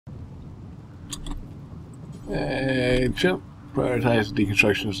And jump. Prioritize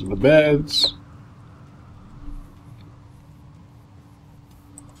deconstructions of the beds.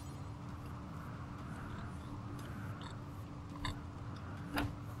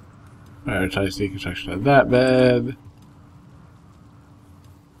 Prioritize deconstruction of that bed.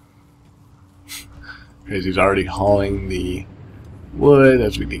 Because he's already hauling the wood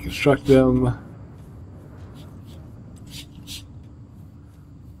as we deconstruct them.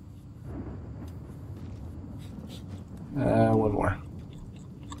 One more.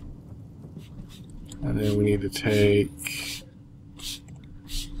 And then we need to take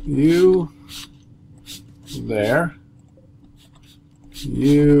you there,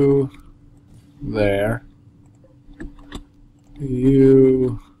 you there,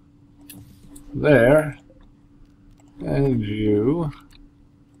 you there, and you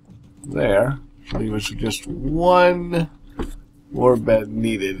there. Leave us with just one more bed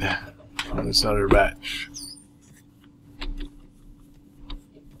needed on this other batch.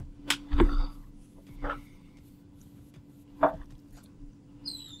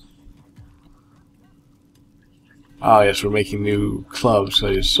 Oh yes, we're making new clubs, so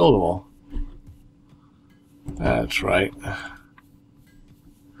you sold them all. That's right.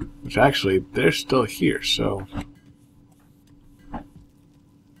 Which actually, they're still here, so...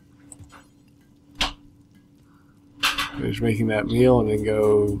 Finish making that meal and then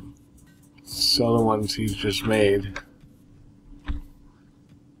go sell the ones he's just made.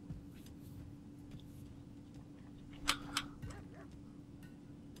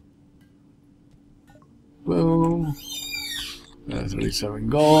 Boom. 37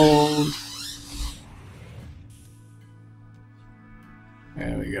 gold.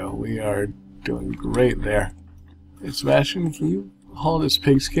 There we go. We are doing great there. Hey, Sebastian, can you haul this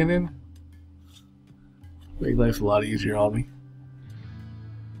pigskin in? Make life a lot easier on me.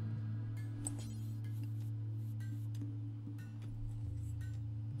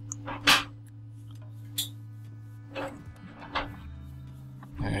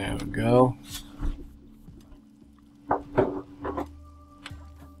 There we go.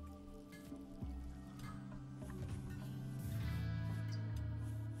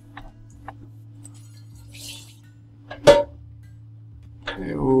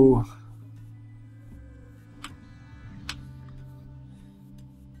 Ew.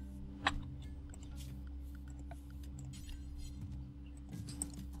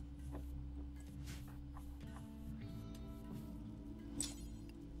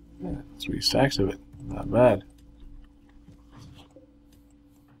 Yeah, 3 stacks of it. Not bad.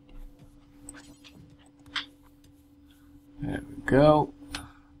 There we go.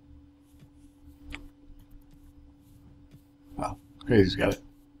 Oh, Crazy's got it.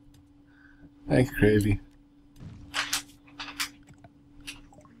 Thank you, Crazy.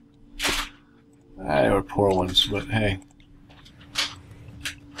 They were poor ones, but hey.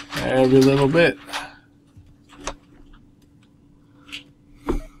 Every little bit.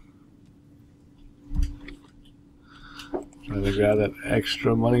 Trying to grab that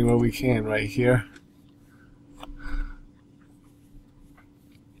extra money where we can right here.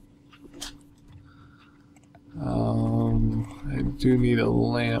 I do need a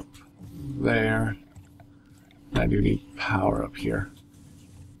lamp there. I do need power up here.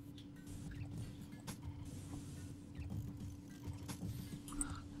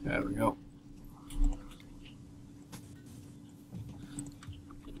 There we go.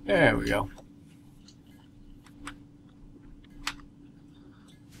 There we go.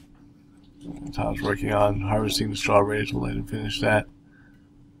 Tom's working on harvesting the strawberries. We'll let him finish that.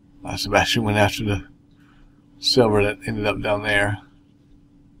 Sebastian went after the silver that ended up down there.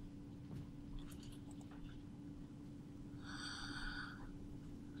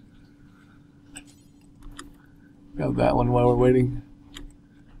 Got that one while we're waiting.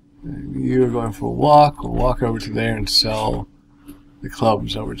 And you're going for a walk. We'll walk over to there and sell the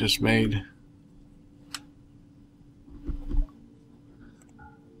clubs that were just made.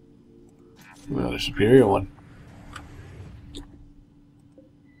 Another superior one.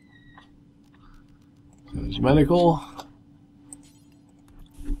 There's medical.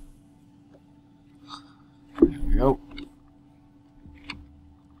 There we go.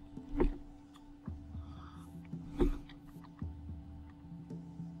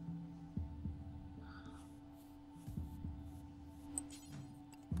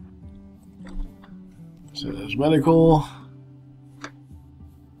 So there's medical.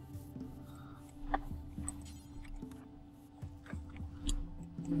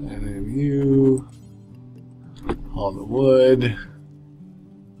 And then you haul the wood.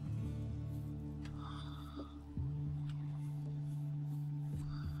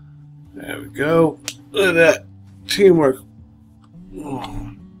 There we go. Look at that teamwork.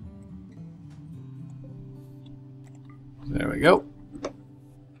 There we go.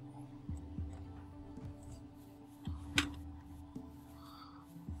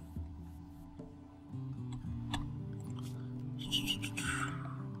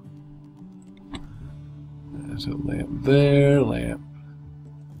 There's a lamp there, lamp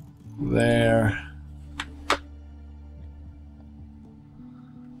there.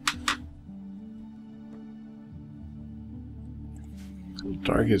 How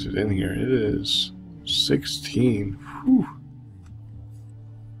dark is it in here? It is 16. Whew.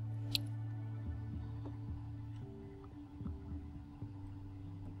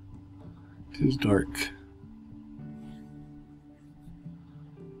 It is dark.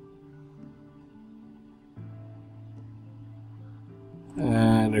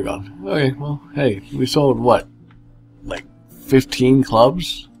 And they're gone. Okay, well, hey, we sold what? Like 15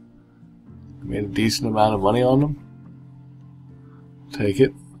 clubs? Made a decent amount of money on them. Take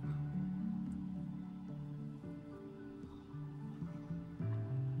it.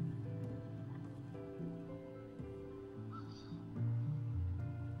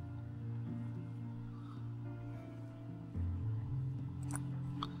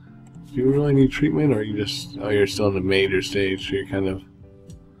 Do you really need treatment, or are you just, oh, you're still in the major stage, so you're kind of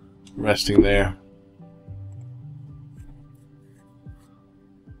resting there.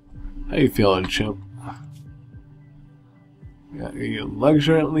 How you feeling, chimp? Yeah, you're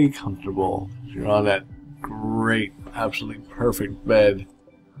luxuriantly comfortable. You're on that great, absolutely perfect bed.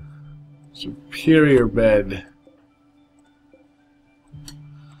 Superior bed.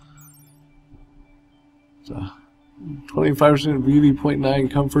 So, 25% beauty,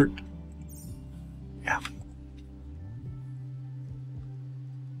 0.9 comfort. Yeah.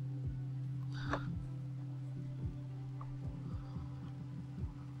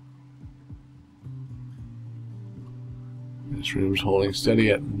 This room's holding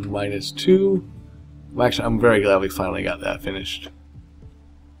steady at -2. Well, actually, I'm very glad we finally got that finished.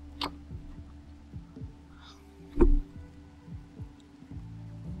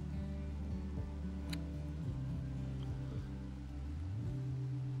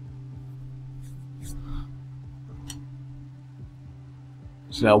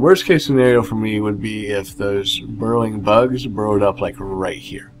 So now, worst case scenario for me would be if those burrowing bugs burrowed up like right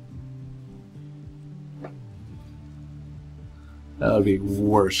here. That would be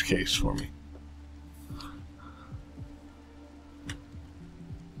worst case for me.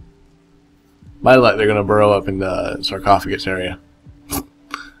 My luck, they're going to burrow up in the sarcophagus area.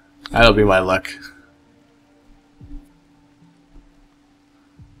 That'll be my luck.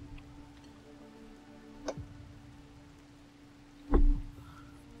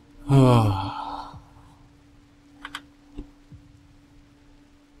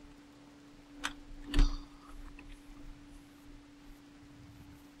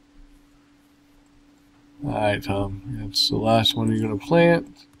 Alright, Tom. That's the last one you're going to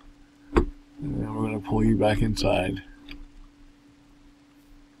plant. And then we're going to pull you back inside.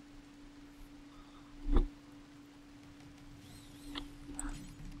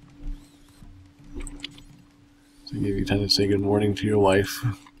 To give you time to say good morning to your wife.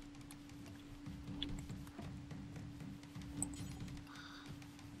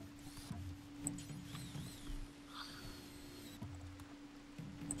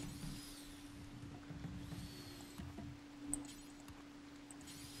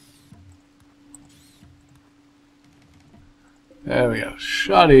 There we go.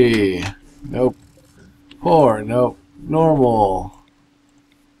 Shoddy. Nope. Poor. Nope. Normal.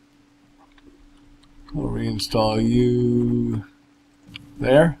 We'll reinstall you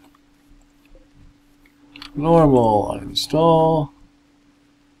there. Normal. Uninstall.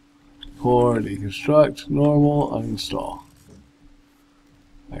 Poor. Deconstruct. Normal. Uninstall.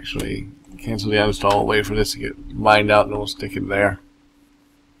 Actually, cancel the uninstall. Wait for this to get mined out and we'll stick it there.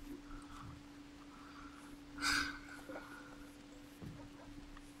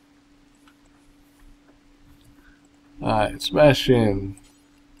 Alright, smash in.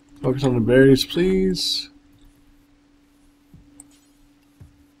 Focus on the berries, please.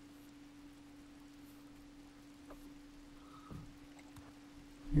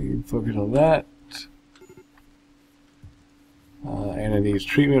 You focus on that. Anna needs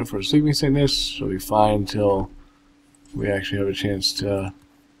treatment for sleeping sickness. She'll be fine until we actually have a chance to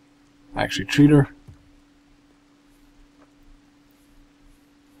actually treat her.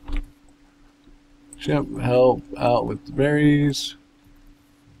 Chimp, help out with the berries.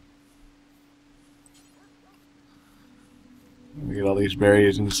 Let me get all these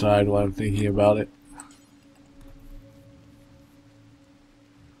berries inside while I'm thinking about it.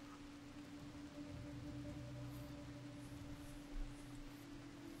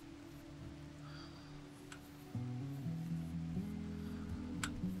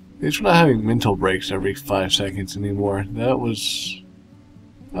 least we're not having mental breaks every 5 seconds anymore. That was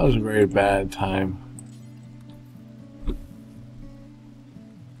a very bad time.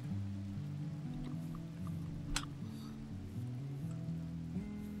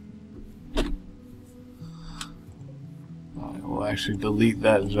 Alright, we'll actually delete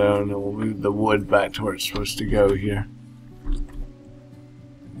that zone and we'll move the wood back to where it's supposed to go here.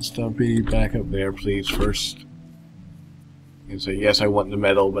 Stumpy, back up there, please, first. And say, yes, I want the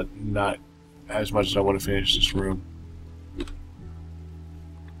metal, but not as much as I want to finish this room.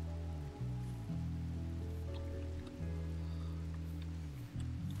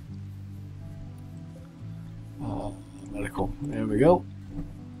 Medical. There we go.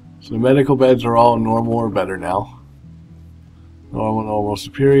 So the medical beds are all normal or better now. Normal, normal,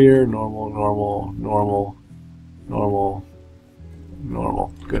 superior, normal, normal, normal, normal,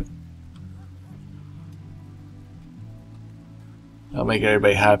 normal. Good. That'll make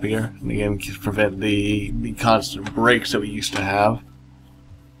everybody happier, and again, prevent the constant breaks that we used to have.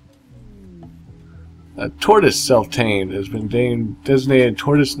 Tortoise self-tamed has been designated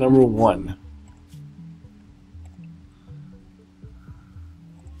tortoise number 1.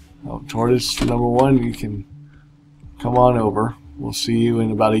 Oh, tortoise number 1, you can come on over. We'll see you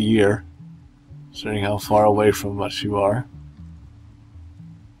in about a year, considering how far away from us you are.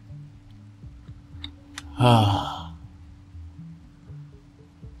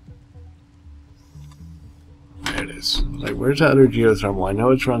 There it is. Like, where's that other geothermal? I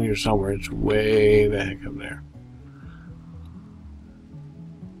know it's around here somewhere. It's way the heck up there.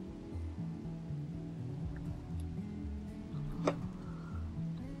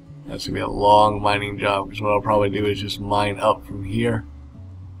 That's gonna be a long mining job, because what I'll probably do is just mine up from here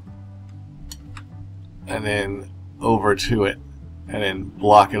and then over to it and then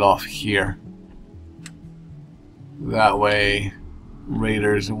block it off here. That way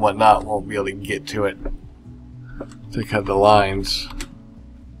raiders and whatnot won't be able to get to it to cut the lines.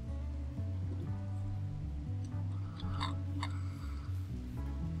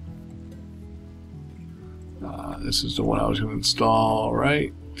 This is the one I was going to install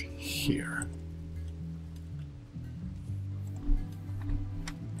right here.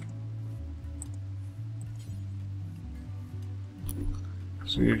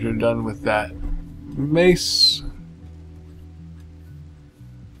 So you're done with that mace.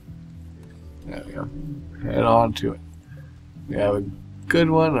 There we go. Head on to it. We have a good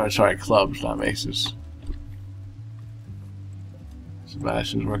one, or sorry, clubs, not maces.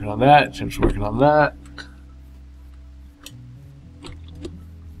 Sebastian's working on that. Tim's working on that.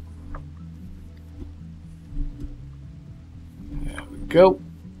 There we go.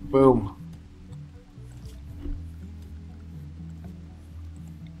 Boom.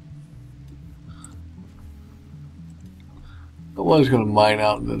 I was going to mine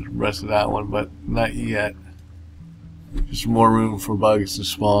out the rest of that one, but not yet. Just more room for bugs to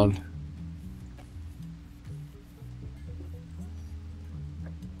spawn.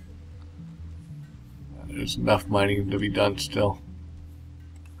 There's enough mining to be done still.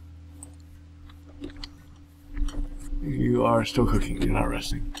 You are still cooking, you're not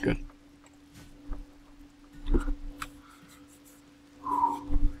resting. Good.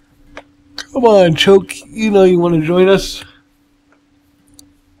 Come on, Choke. You know you want to join us.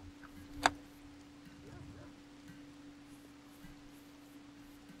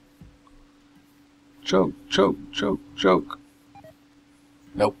 Choke, choke, choke, choke.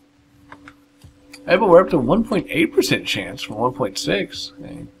 Nope. Hey, but we're up to 1.8% chance from 1.6.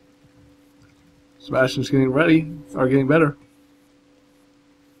 Hey. Sebastian's getting ready, or getting better.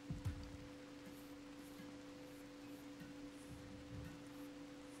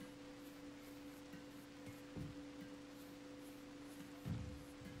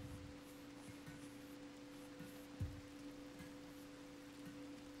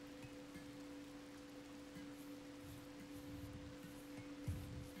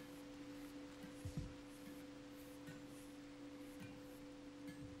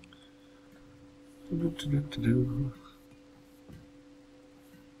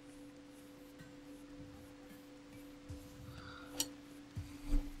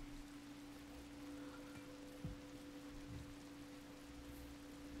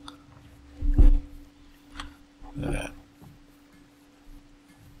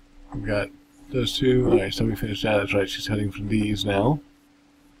 We've got those two. Alright, so we finished that. That's right, she's heading for these now.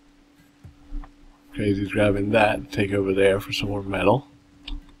 Crazy's grabbing that. Take over there for some more metal.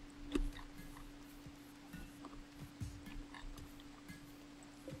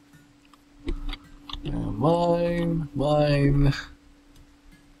 Mine, mine.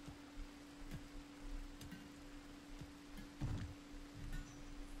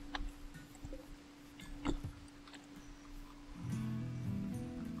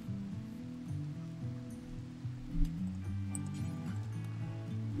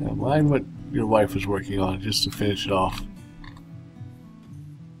 Mind what your wife was working on, just to finish it off.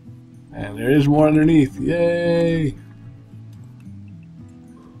 And there is more underneath. Yay!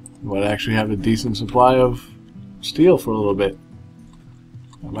 Might actually have a decent supply of steel for a little bit.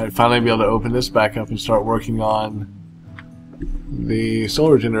 I might finally be able to open this back up and start working on the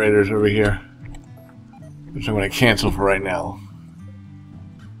solar generators over here, which I'm going to cancel for right now.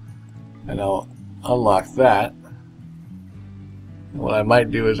 And I'll unlock that. And what I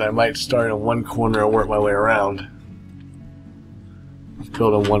might do is I might start in one corner and work my way around. Let's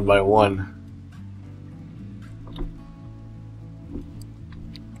build them one by one.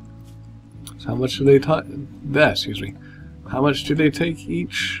 So how much do they excuse me. How much do they take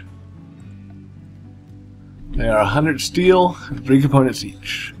each? They are 100 steel, 3 components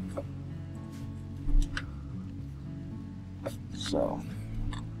each. So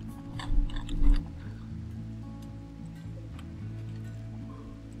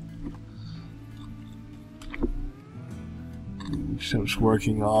I'm just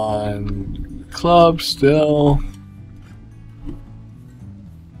working on club still.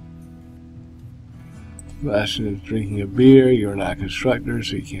 Sebastian is drinking a beer. You're not a constructor,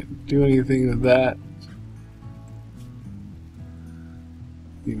 so you can't do anything with that.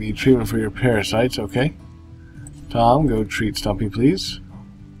 You need treatment for your parasites, okay. Tom, go treat Stumpy, please.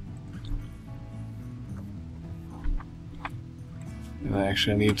 And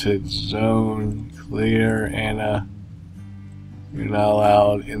actually I need to zone clear Anna. You're not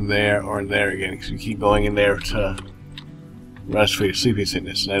allowed in there or in there again, because you keep going in there to rest for your sleeping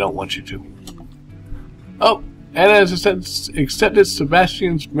sickness, and I don't want you to. Oh! Anna has accepted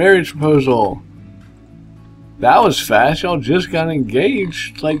Sebastian's marriage proposal. That was fast. Y'all just got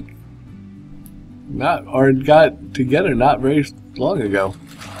engaged, like, got together not very long ago.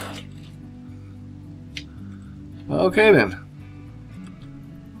 Okay then.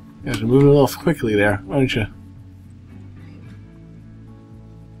 You guys are moving a little quickly there, aren't you?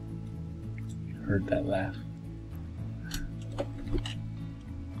 You heard that laugh.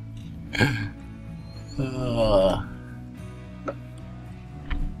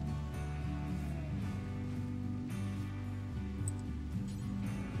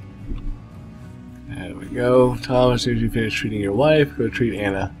 There we go. Tom, as soon as you finish treating your wife, go treat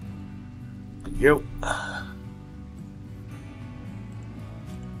Anna. Yep.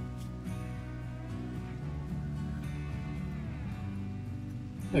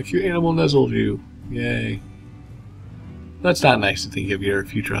 A cute animal nuzzled you. Yay. That's not nice to think of your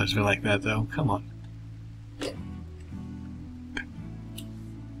future husband like that, though. Come on.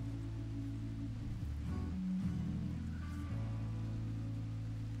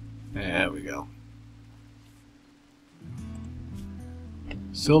 There we go.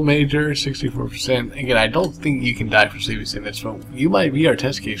 Still major, 64%. Again, I don't think you can die from sleeping sickness, but you might be our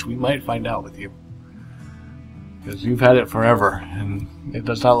test case. We might find out with you. Because you've had it forever, and it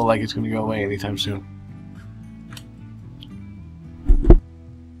does not look like it's going to go away anytime soon.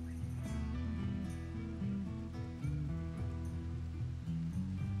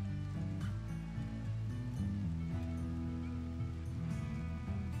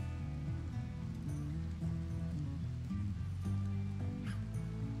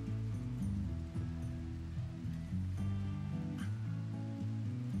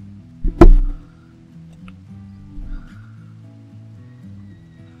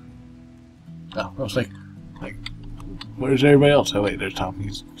 Oh, I was like, where's everybody else? Oh wait, there's Tom.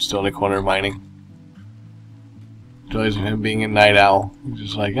 He's still in the corner mining. Joys of him being a night owl. He's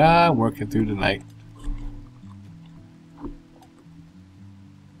just like, I'm working through the night.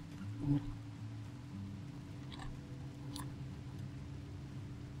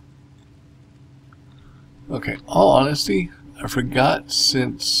 Okay, all honesty, I forgot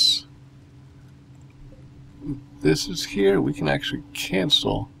since this is here, we can actually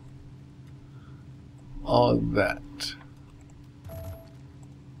cancel all of that.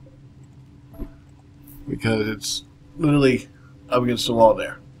 Because it's literally up against the wall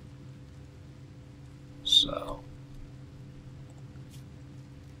there. So.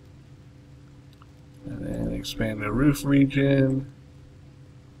 And then expand the roof region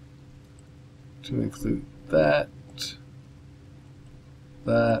to include that.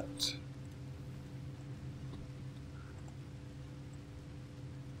 That.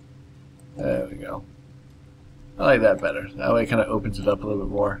 There we go. I like that better. That way it kind of opens it up a little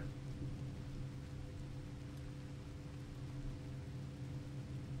bit more.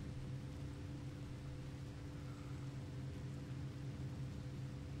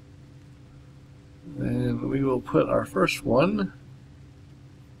 Then we will put our first one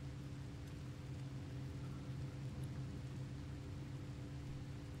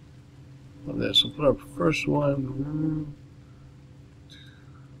on this. We'll put our first one.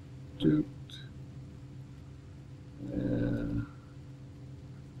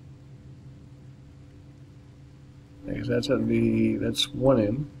 Because that's that's one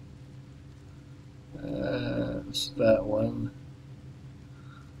in. That's that one.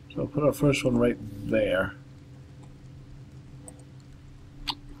 So I'll put our first one right there.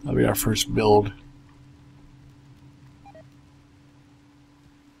 That'll be our first build.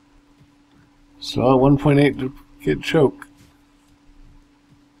 So 1.8 to get choke.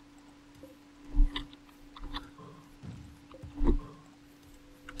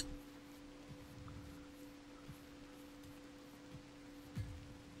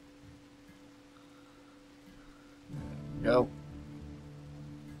 Go.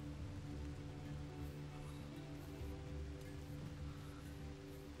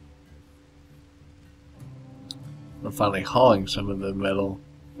 We're finally hauling some of the metal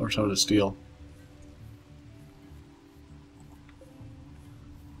or some of the steel.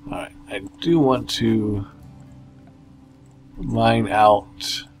 Alright, I do want to mine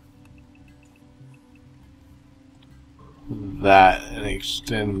out that and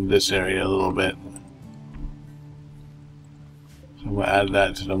extend this area a little bit. So I'm going to add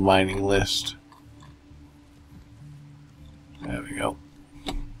that to the mining list. There we go.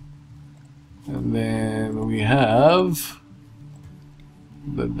 And then we have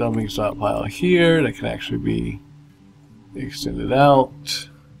the dumping stockpile here that can actually be extended out.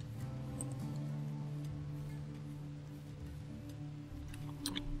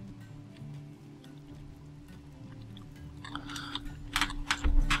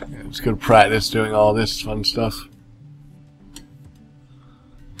 Yeah, it's good practice doing all this fun stuff.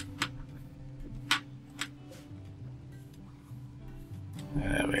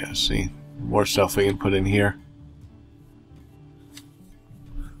 There we go, see. More stuff we can put in here.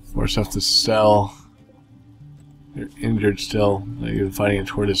 More stuff to sell. You're injured still. You're fighting a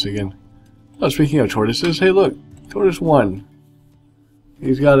tortoise again. Oh, speaking of tortoises, hey look, tortoise 1.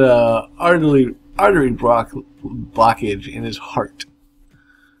 He's got a artery blockage in his heart.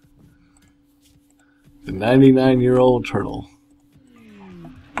 The 99-year-old turtle.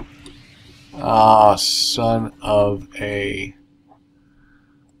 Ah, son of a...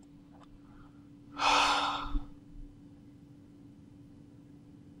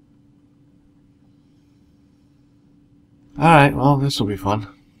 Alright, well, this will be fun.